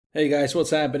Hey guys,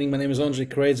 what's happening? My name is Andrei,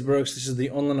 kreicbergs. This is the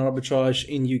online arbitrage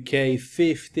in UK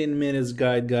 15 minutes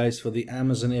guide, guys, for the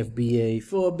Amazon FBA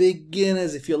for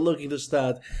beginners. If you're looking to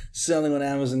start selling on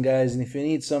Amazon, guys, and if you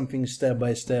need something step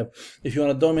by step, if you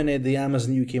want to dominate the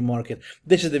Amazon UK market,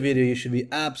 this is the video you should be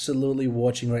absolutely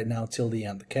watching right now till the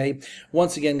end, okay?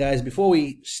 Once again, guys, before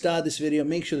we start this video,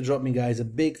 make sure to drop me, guys, a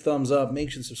big thumbs up.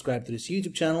 Make sure to subscribe to this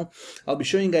YouTube channel. I'll be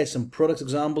showing you guys some product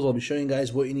examples. I'll be showing you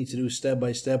guys what you need to do step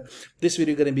by step. This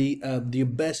video is going to be the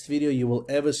best video you will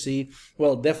ever see.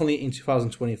 Well, definitely in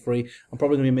 2023. I'm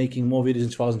probably going to be making more videos in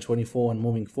 2024 and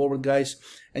moving forward, guys.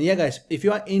 And yeah, guys, if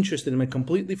you are interested in my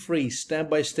completely free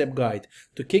step-by-step guide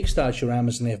to kickstart your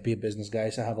Amazon FBA business,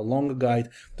 guys, I have a longer guide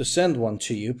to send one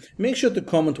to you. Make sure to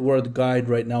comment word guide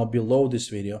right now below this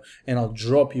video, and I'll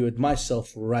drop you it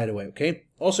myself right away, okay?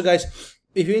 Also, guys,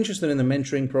 if you're interested in the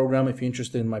mentoring program, if you're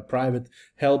interested in my private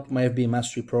help, my FBA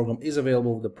Mastery program is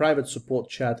available with the private support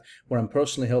chat where I'm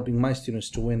personally helping my students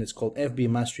to win. It's called FBA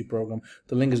Mastery program.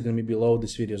 The link is going to be below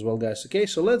this video as well, guys. Okay,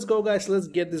 so let's go, guys. Let's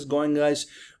get this going, guys.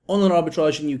 Online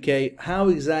arbitrage in UK. How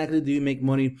exactly do you make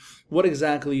money? What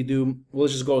exactly you do? We'll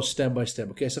just go step by step.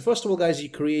 Okay, so first of all, guys, you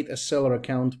create a seller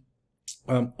account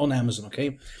on Amazon,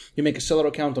 okay? You make a seller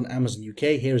account on Amazon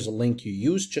UK. Here's a link you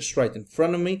use just right in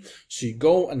front of me. So you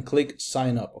go and click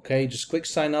sign up, okay? Just click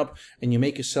sign up and you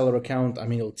make a seller account. I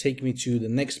mean, it'll take me to the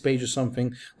next page or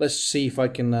something. Let's see if I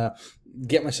can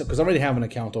get myself, because I already have an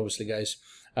account, obviously, guys.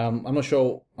 I'm not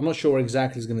sure where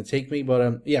exactly it's going to take me,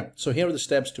 but yeah, so here are the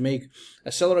steps to make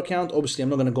a seller account. Obviously, I'm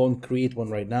not going to go and create one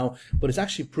right now, but it's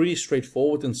actually pretty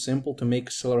straightforward and simple to make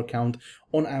a seller account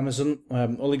on Amazon.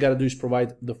 All you got to do is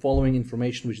provide the following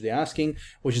information which they're asking,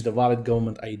 which is the valid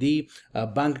government ID,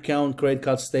 bank account, credit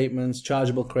card statements,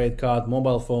 chargeable credit card,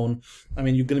 mobile phone. I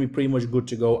mean, you're going to be pretty much good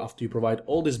to go after you provide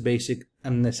all this basic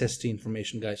and necessity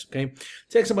information, guys, okay? It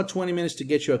takes about 20 minutes to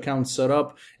get your account set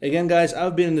up. Again, guys,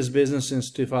 I've been in this business since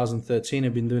 2013.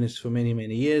 I've been doing this for many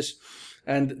years.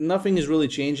 And nothing is really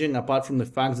changing apart from the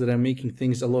fact that I'm making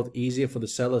things a lot easier for the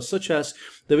sellers, such as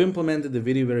they've implemented the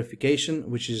video verification,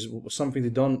 which is something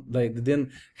they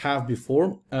didn't have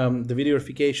before. The video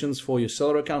verifications for your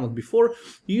seller account. Like before,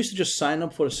 you used to just sign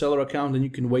up for a seller account and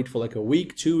you can wait for like a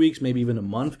week, 2 weeks, maybe even a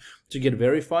month to get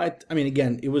verified. I mean,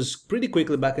 again, it was pretty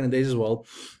quickly back in the days as well.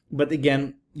 But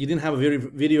again, you didn't have a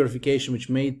video verification, which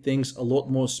made things a lot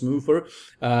more smoother,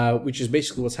 which is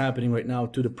basically what's happening right now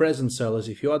to the present sellers.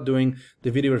 If you are doing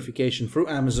the video verification through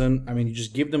Amazon, I mean, you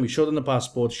just give them, you show them the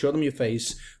passport, show them your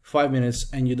face, 5 minutes,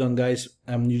 and you're done, guys.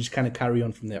 You just kind of carry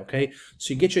on from there, okay?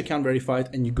 So you get your account verified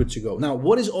and you're good to go. Now,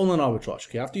 what is online arbitrage?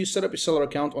 Okay, after you set up your seller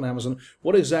account on Amazon,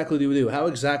 what exactly do we do? How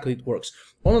exactly it works?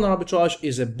 Online arbitrage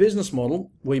is a business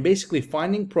model where you're basically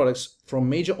finding products from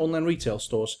major online retail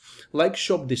stores like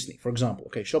Shop Disney, for example.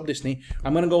 Okay, Shop Disney.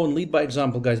 I'm going to go and lead by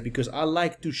example, guys, because I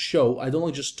like to show. I don't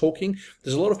like just talking.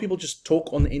 There's a lot of people just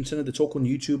talk on the internet, they talk on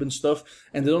YouTube and stuff,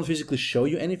 and they don't physically show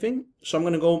you anything. So I'm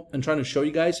going to go and try to show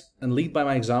you guys and lead by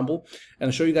my example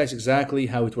and show you guys exactly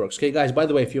how it works. Okay, guys, by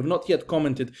the way, if you have not yet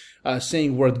commented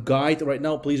saying word guide right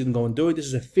now, please don't go and do it. This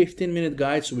is a 15-minute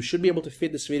guide, so we should be able to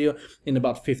fit this video in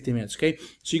about 15 minutes, okay?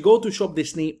 So you go to Shop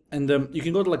Disney and you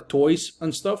can go to like toys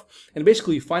and stuff, and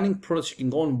basically you're finding products you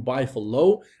can go and buy for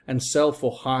low and sell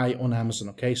for high on Amazon,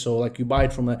 okay? So like you buy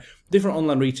it from different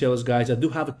online retailers, guys. I do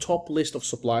have a top list of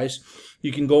supplies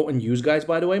you can go and use, guys,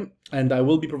 by the way, and I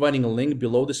will be providing a link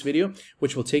below this video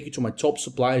which will take you to my top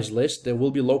supplies list. They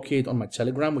will be located on my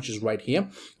Telegram, which is right here,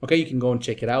 okay? You can go and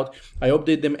check it out. I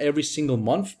update them every single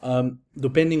month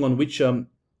depending on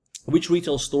which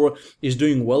retail store is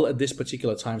doing well at this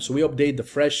particular time. So we update the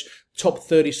fresh top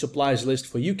 30 supplies list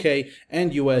for UK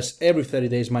and US every 30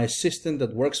 days. My assistant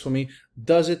that works for me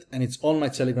does it, and it's on my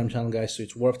Telegram channel, guys, so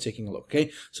it's worth taking a look,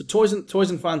 okay? So toys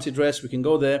and fancy dress, we can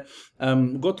go there.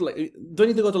 Go to like, don't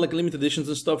need to go to like limited editions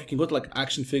and stuff. You can go to like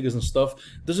action figures and stuff.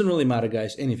 Doesn't really matter,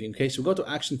 guys, anything, okay? So we go to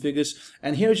action figures,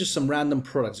 and here's just some random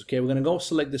products, okay? We're gonna go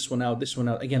select this one out, this one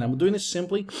out. Again, I'm doing this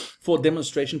simply for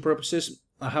demonstration purposes.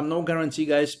 I have no guarantee,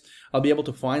 guys, I'll be able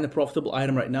to find a profitable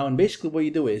item right now. And basically what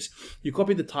you do is you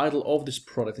copy the title of this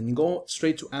product and you go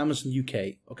straight to Amazon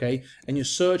UK, okay? And you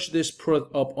search this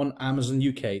product up on Amazon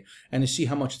UK and you see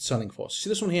how much it's selling for. So see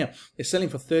this one here is selling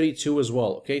for 32 as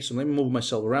well, okay? So let me move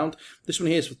myself around. This one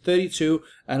here is for 32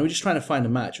 and we're just trying to find a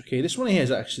match, okay? This one here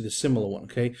is actually the similar one,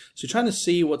 okay? So you're trying to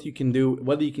see what you can do,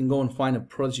 whether you can go and find a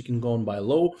product you can go and buy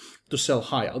low to sell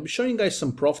high. I'll be showing you guys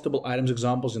some profitable items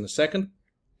examples in a second.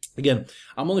 Again,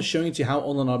 I'm only showing you how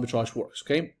online arbitrage works,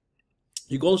 okay?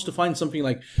 Your goal is to find something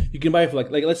like you can buy for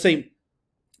like let's say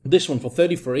this one for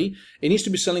 33. It needs to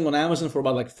be selling on Amazon for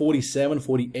about like 47,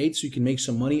 48, so you can make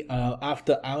some money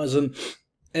after Amazon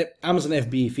Amazon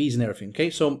FBA fees and everything. Okay,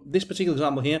 so this particular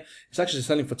example here is actually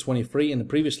selling for 23, and the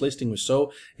previous listing was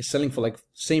it's selling for like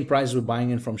same price as we're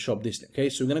buying in from Shop Disney. Okay,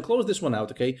 so we're gonna close this one out.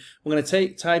 Okay, we're gonna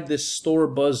type this store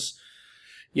buzz,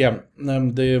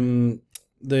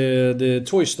 the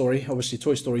Toy Story, obviously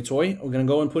Toy Story toy. We're gonna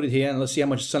go and put it here, and let's see how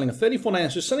much it's selling at.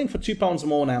 34.99. So it's selling for £2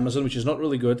 more on Amazon, which is not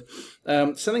really good.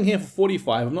 Selling here for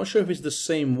 45. I'm not sure if it's the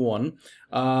same one.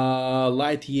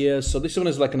 Light years. So this one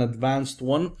is like an advanced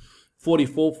one.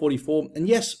 44, 44, and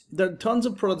yes, there are tons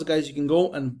of products, guys. You can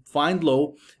go and find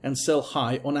low and sell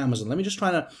high on Amazon. Let me just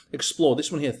try to explore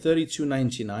this one here,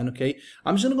 32.99. Okay,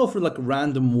 I'm just gonna go for like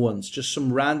random ones, just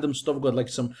some random stuff. We've got like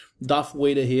some Duff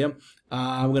Waiter here.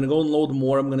 I'm gonna go and load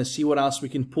more. I'm gonna see what else we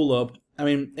can pull up. I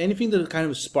mean, anything that kind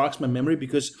of sparks my memory,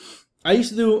 because I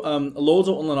used to do loads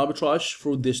of online arbitrage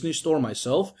through Disney Store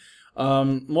myself.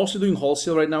 Mostly doing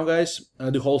wholesale right now, guys.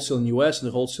 I do wholesale in US, I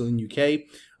do wholesale in UK.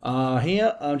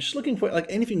 Here, I'm just looking for like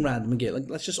anything random again. Like,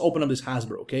 let's just open up this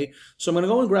Hasbro, okay? So I'm gonna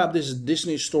go and grab this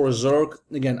Disney Store Zerk.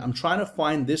 Again, I'm trying to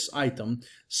find this item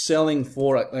selling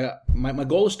for. My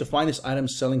goal is to find this item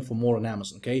selling for more on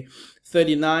Amazon, okay?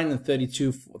 39 and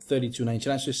 32,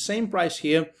 32.99. So same price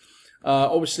here.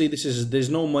 Obviously,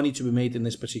 there's no money to be made in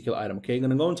this particular item, okay? I'm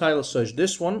gonna go and title search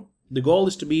this one. The goal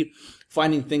is to be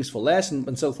finding things for less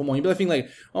and sell for more. You'll be thinking like,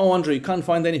 oh, Andrei, you can't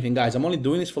find anything. Guys, I'm only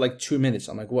doing this for like 2 minutes.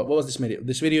 I'm like, what was this video?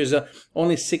 This video is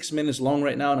only 6 minutes long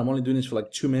right now, and I'm only doing this for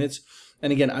like 2 minutes.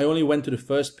 And again, I only went to the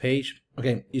first page.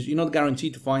 Okay, you're not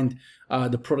guaranteed to find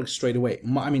the product straight away.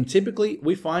 I mean, typically,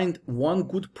 we find one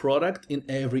good product in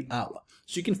every hour.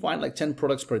 So you can find like 10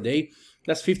 products per day.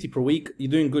 That's 50 per week. You're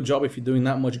doing a good job if you're doing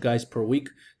that much, guys, per week.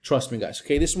 Trust me, guys.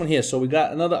 Okay, this one here. So we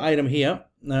got another item here,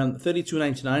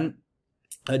 32.99.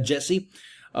 Jesse,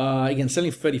 again,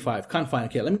 selling for 35. Can't find it.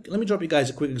 Okay, let me drop you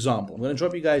guys a quick example. I'm going to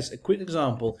drop you guys a quick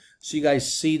example so you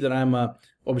guys see that I'm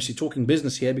obviously talking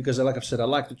business here, because like I've said, I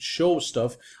like to show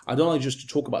stuff. I don't like just to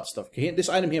talk about stuff. Okay, this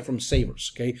item here from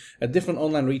Savers. Okay, at different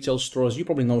online retail stores. You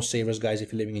probably know Savers, guys,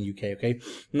 if you're living in UK. Okay,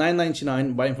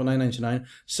 $9.99, buying for $9.99,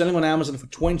 selling on Amazon for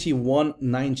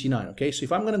 $21.99. Okay, so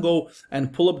if I'm going to go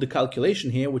and pull up the calculation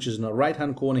here, which is in the right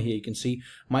hand corner here, you can see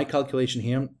my calculation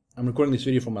here. I'm recording this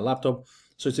video from my laptop,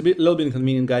 so it's a little bit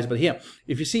inconvenient, guys. But here,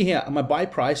 if you see here, my buy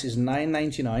price is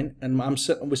 $9.99, and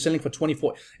we're selling for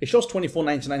 24. It shows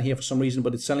 $24.99 here for some reason,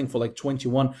 but it's selling for like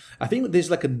 21. I think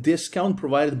there's like a discount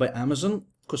provided by Amazon,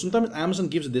 because sometimes Amazon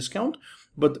gives a discount,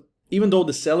 but even though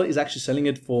the seller is actually selling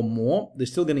it for more, they're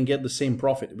still going to get the same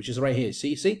profit, which is right here.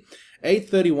 See,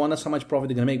 $8.31. That's how much profit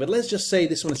they're going to make. But let's just say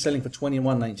this one is selling for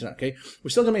 $21.99. Okay, we're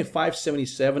still going to make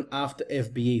 $5.77 after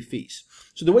FBA fees.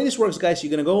 So the way this works, guys,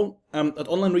 you're going to go at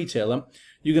online retailer.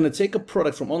 You're going to take a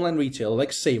product from online retailer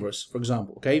like Savers, for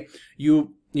example. Okay,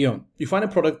 you find a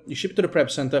product, you ship it to the prep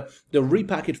center, they'll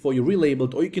repack it for you, relabel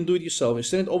it, or you can do it yourself. You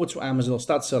send it over to Amazon, it'll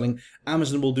start selling.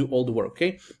 Amazon will do all the work.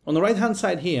 Okay, on the right hand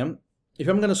side here, if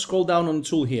I'm going to scroll down on the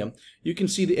tool here, you can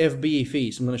see the FBA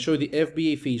fees. I'm going to show you the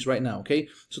FBA fees right now. Okay,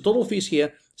 so total fees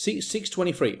here, see,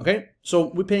 $6.23. Okay,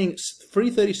 so we're paying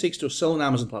 $3.36 to sell on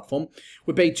Amazon platform.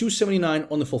 We pay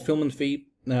 $2.79 on the fulfillment fee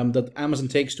that Amazon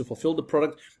takes to fulfill the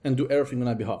product and do everything on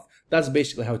our behalf. That's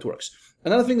basically how it works.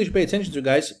 Another thing that you pay attention to,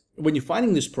 guys, when you're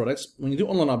finding these products, when you do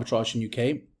online arbitrage in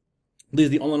UK, this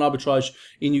is the online arbitrage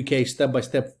in UK step by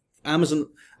step Amazon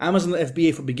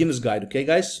FBA for beginners guide. Okay,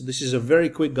 guys, so this is a very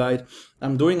quick guide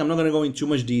I'm not going to go into too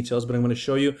much details, but I'm going to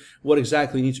show you what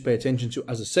exactly you need to pay attention to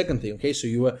as a second thing. Okay, so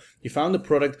you found the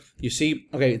product, you see,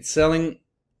 okay, it's selling,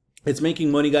 it's making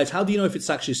money, guys. How do you know if it's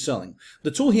actually selling? The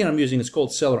tool here I'm using is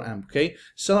called Seller Amp, okay?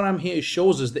 Seller Amp here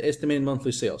shows us the estimated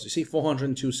monthly sales. You see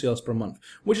 402 sales per month,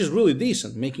 which is really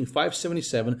decent, making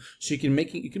 $5.77. So you can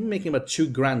be making about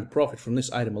 $2,000 profit from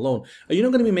this item alone. You're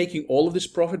not going to be making all of this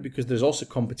profit because there's also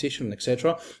competition,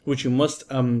 etc., which you must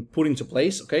put into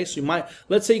place, okay? So you might,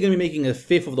 let's say you're going to be making a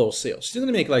fifth of those sales. You're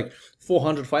going to make like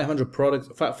 400, 500 products,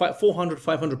 400,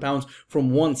 500 pounds from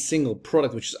one single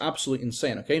product, which is absolutely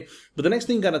insane, okay? But the next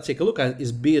thing you gotta take a look at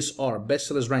is BSR, best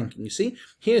sellers ranking. You see,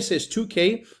 here it says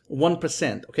 2K,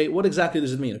 1%, okay? What exactly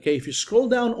does it mean, okay? If you scroll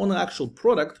down on the actual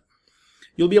product,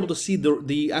 you'll be able to see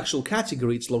the actual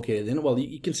category it's located in. Well,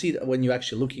 you can see that when you're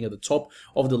actually looking at the top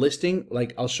of the listing,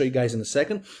 like I'll show you guys in a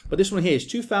second. But this one here is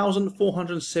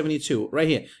 2,472 right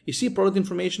here. You see product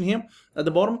information here at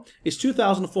the bottom? It's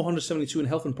 2,472 in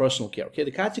health and personal care, okay?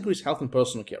 The category is health and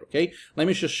personal care, okay? Let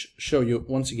me just show you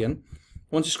once again.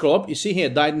 Once you scroll up, you see here,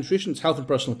 diet, nutrition, it's health and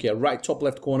personal care. Right, top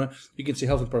left corner, you can see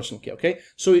health and personal care, okay?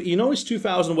 So you know it's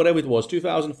 2,000, whatever it was,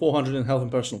 2,400 in health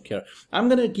and personal care. I'm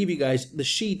going to give you guys the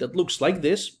sheet that looks like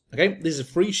this, okay? This is a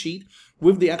free sheet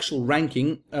with the actual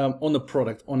ranking on the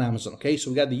product on Amazon. Okay, so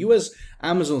we got the US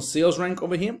Amazon sales rank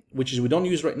over here, which is we don't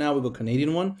use right now. We got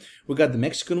Canadian one, we got the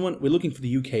Mexican one, we're looking for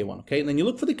the UK one. Okay, and then you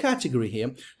look for the category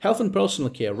here, health and personal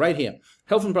care, right here,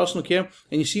 health and personal care,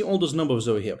 and you see all those numbers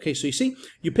over here. Okay, so you see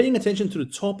you're paying attention to the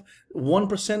top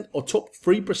 1% or top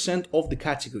 3% of the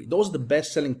category. Those are the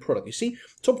best selling product. You see,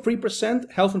 top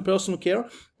 3% health and personal care,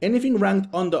 anything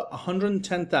ranked under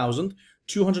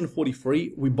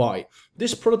 110,243 we buy.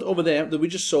 This product over there that we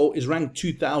just saw is ranked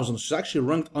 2000, so it's actually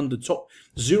ranked on the top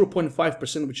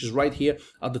 0.5%, which is right here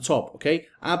at the top. Okay,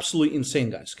 absolutely insane,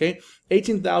 guys. Okay,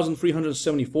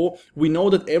 18,374. We know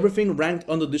that everything ranked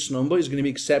under this number is going to be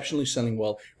exceptionally selling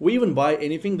well. We even buy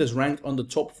anything that's ranked on the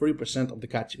top 3% of the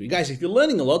category. Guys, if you're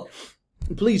learning a lot,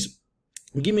 please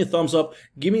give me a thumbs up,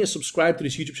 give me a subscribe to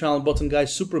this YouTube channel button,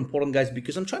 guys. Super important, guys,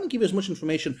 because I'm trying to give you as much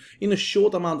information in a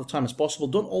short amount of time as possible.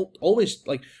 Don't always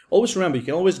remember, you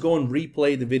can always go and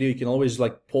replay the video. You can always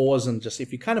like pause and just,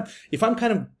 if I'm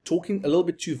kind of talking a little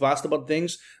bit too fast about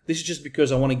things, this is just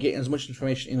because I want to get as much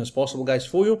information in as possible, guys,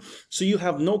 for you, so you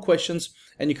have no questions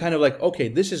and you kind of like, okay,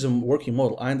 this is a working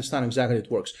model. I understand exactly how it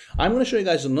works. I'm going to show you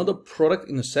guys another product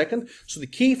in a second. So the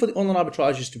key for the online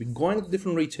arbitrage is to be going to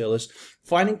different retailers,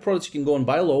 finding products you can go and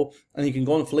buy low, and you can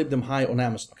go and flip them high on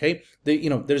Amazon. Okay,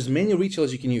 there's many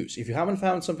retailers you can use. If you haven't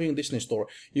found something in Disney store,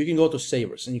 you can go to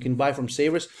Savers and you can buy from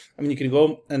Savers. I mean, you can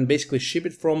go and basically ship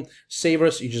it from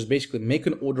Savers. You just basically make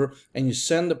an order and you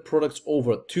send the products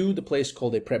over to the place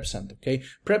called a prep center. Okay,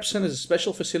 prep center is a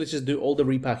special facility to do all the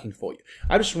repacking for you.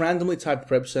 I just randomly typed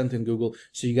prep center in Google,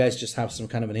 so you guys just have some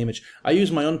kind of an image. I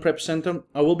use my own prep center.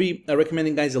 I will be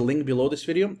recommending guys a link below this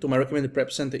video to my recommended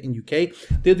prep center in UK.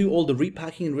 They do all the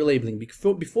repacking and relabeling.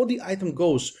 Before the item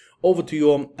goes over to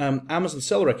your Amazon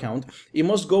seller account, it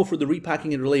must go through the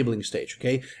repacking and relabeling stage.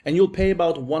 Okay, and you'll pay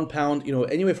about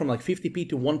 £1, anywhere from like 50p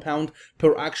to £1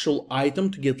 per actual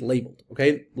item to get labeled.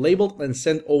 Okay, labeled and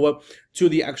sent over to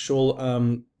the actual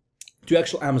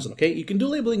Amazon. Okay, you can do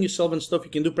labeling yourself and stuff.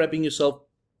 You can do prepping yourself.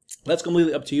 That's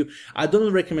completely up to you. I don't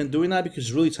really recommend doing that because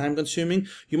it's really time consuming.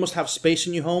 You must have space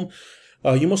in your home.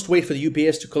 You must wait for the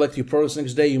UPS to collect your products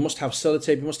next day. You must have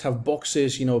sellotape. You must have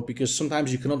boxes, because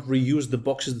sometimes you cannot reuse the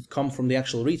boxes that come from the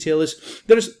actual retailers.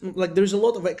 There's a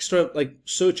lot of extra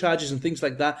surcharges and things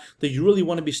like that you really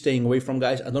want to be staying away from,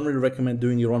 guys. I don't really recommend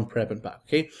doing your own prep and pack.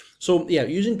 Okay, so yeah,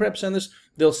 using prep centers,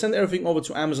 they'll send everything over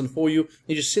to Amazon for you.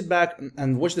 You just sit back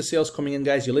and watch the sales coming in,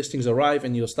 guys. Your listings arrive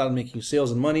and you'll start making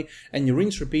sales and money, and you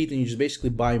rinse, repeat, and you just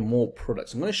basically buy more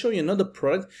products. I'm going to show you another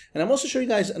product, and I'm also showing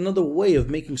you guys another way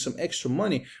of making some extra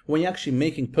money when you're actually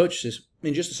making purchases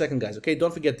in just a second, guys. Okay,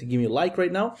 don't forget to give me a like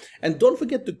right now, and don't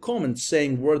forget to comment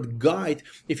saying word guide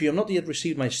if you have not yet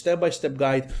received my step-by-step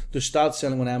guide to start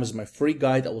selling on Amazon, my free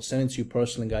guide. I will send it to you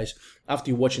personally, guys,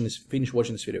 after you finish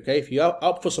watching this video. Okay, if you're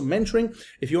up for some mentoring,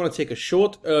 if you want to take a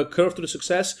short curve to the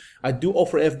success, I do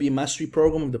offer FBA mastery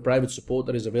program with the private support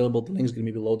that is available. The link is going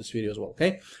to be below this video as well.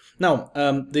 Okay, now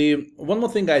one more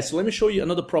thing, guys. So let me show you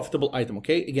another profitable item.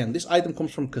 Okay, again, this item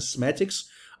comes from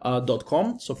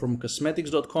cosmetics.com. So from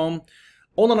cosmetics.com.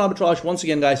 Online arbitrage, once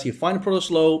again, guys, you find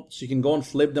products low, so you can go and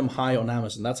flip them high on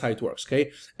Amazon. That's how it works, okay?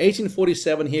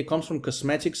 1847 here comes from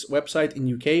Cosmetics website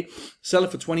in UK. Sell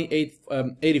it for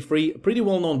 28.83. A pretty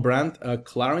well-known brand,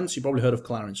 Clarins. You probably heard of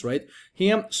Clarins, right?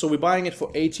 Here, so we're buying it for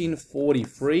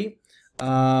 1843.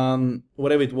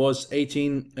 Whatever it was,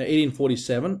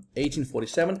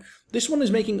 1847. This one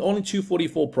is making only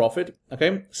 244 profit.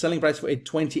 Okay, selling price for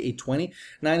 28.20,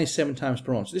 97 times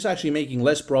per month. So this is actually making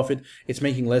less profit. It's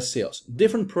making less sales.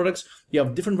 Different products, you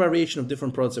have different variation of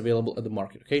different products available at the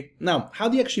market. Okay, now how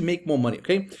do you actually make more money?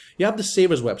 Okay, you have the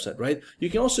Savers website, right? You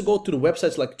can also go to the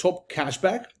websites like Top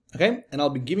Cashback. Okay, and I'll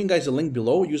be giving guys a link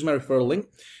below. Use my referral link,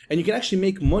 and you can actually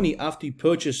make money after you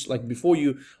purchase,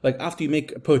 after you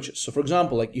make a purchase. So for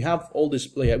example, you have all this,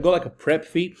 I've got a prep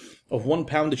fee of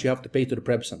 £1 that you have to pay to the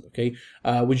prep center, okay,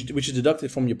 which is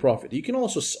deducted from your profit. You can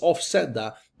also offset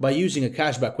that by using a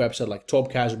cashback website like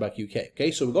Top Cashback UK.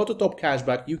 Okay, so we go to Top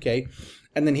Cashback UK,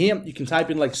 and then here you can type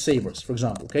in Savers, for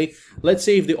example. Okay, let's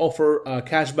say if they offer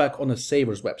cashback on a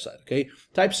Savers website. Okay,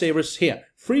 type Savers here,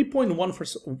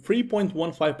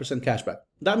 3.15% cashback.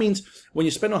 That means when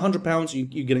you spend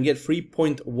 £100, you're gonna get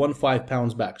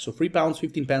 £3.15 back. So £3,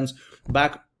 15 pence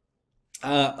back.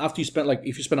 After you spend,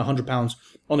 if you spend £100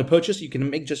 on a purchase, you can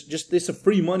make just this a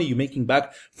free money you're making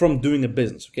back from doing a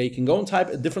business. Okay, you can go and type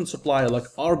a different supplier like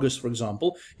Argus, for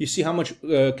example. You see how much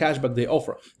cashback they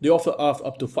offer. They offer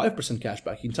up to 5%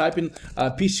 cashback. You can type in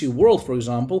PC World, for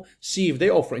example, see if they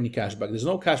offer any cashback. There's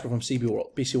no cashback from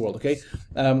PC World. Okay,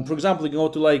 for example, you can go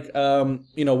to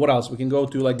what else? We can go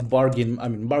to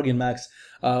Bargain Max.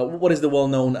 what is the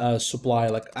well-known supplier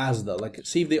like Asda? Like,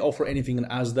 see if they offer anything in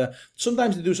Asda.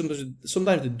 Sometimes they do,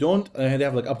 sometimes they don't. They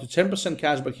have like up to 10%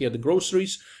 cashback here at the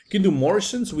groceries. You can do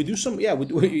Morrison's. We do some, yeah,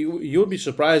 you'll be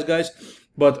surprised, guys.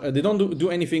 But they don't do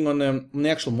anything on the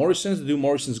actual Morrison's. They do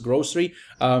Morrison's grocery,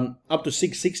 up to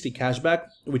 660 cashback,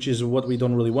 which is what we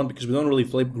don't really want because we don't really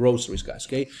flip groceries, guys,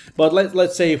 okay? But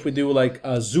let's say if we do like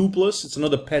Zooplus, it's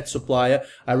another pet supplier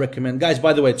I recommend. Guys,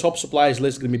 by the way, top suppliers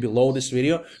list is going to be below this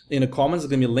video. In the comments, there's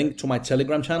going to be a link to my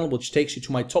Telegram channel, which takes you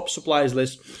to my top suppliers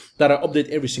list that I update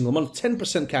every single month, 10%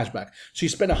 cashback. So you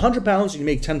spend £100 and you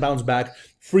make £10 back.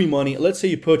 Free money. Let's say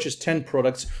you purchase 10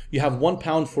 products, you have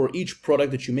 £1 for each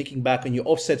product that you're making back and you're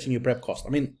offsetting your prep cost.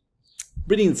 I mean,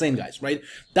 pretty insane, guys, right?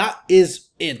 That is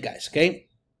it, guys, okay?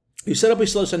 You set up a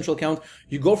Seller Central account,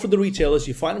 you go for the retailers,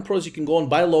 you find the products you can go and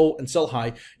buy low and sell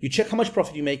high, you check how much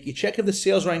profit you make, you check if the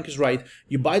sales rank is right,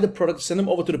 you buy the product, send them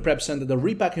over to the prep center, they'll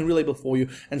repack and relabel for you,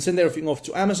 and send everything off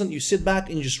to Amazon. You sit back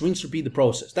and you just rinse, repeat the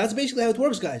process. That's basically how it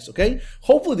works, guys, okay?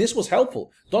 Hopefully this was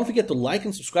helpful. Don't forget to like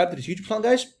and subscribe to this YouTube channel,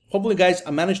 guys. Hopefully, guys,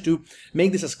 I managed to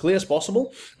make this as clear as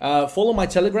possible. Follow my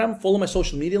Telegram, follow my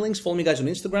social media links, follow me, guys, on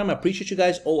Instagram. I appreciate you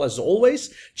guys all as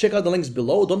always. Check out the links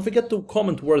below. Don't forget to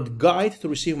comment word guide to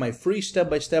receive my free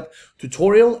step-by-step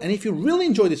tutorial. And if you really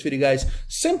enjoyed this video, guys,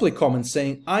 simply comment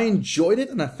saying, I enjoyed it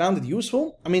and I found it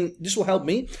useful. I mean, this will help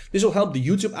me. This will help the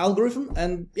YouTube algorithm.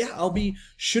 And yeah, I'll be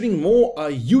shooting more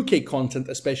UK content,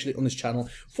 especially on this channel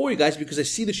for you guys, because I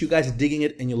see that you guys are digging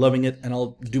it and you're loving it. And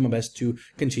I'll do my best to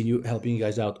continue helping you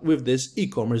guys out with this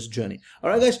e-commerce journey. All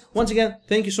right, guys, once again,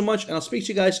 thank you so much, and I'll speak to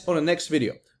you guys on the next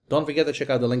video. Don't forget to check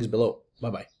out the links below.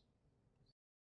 Bye-bye.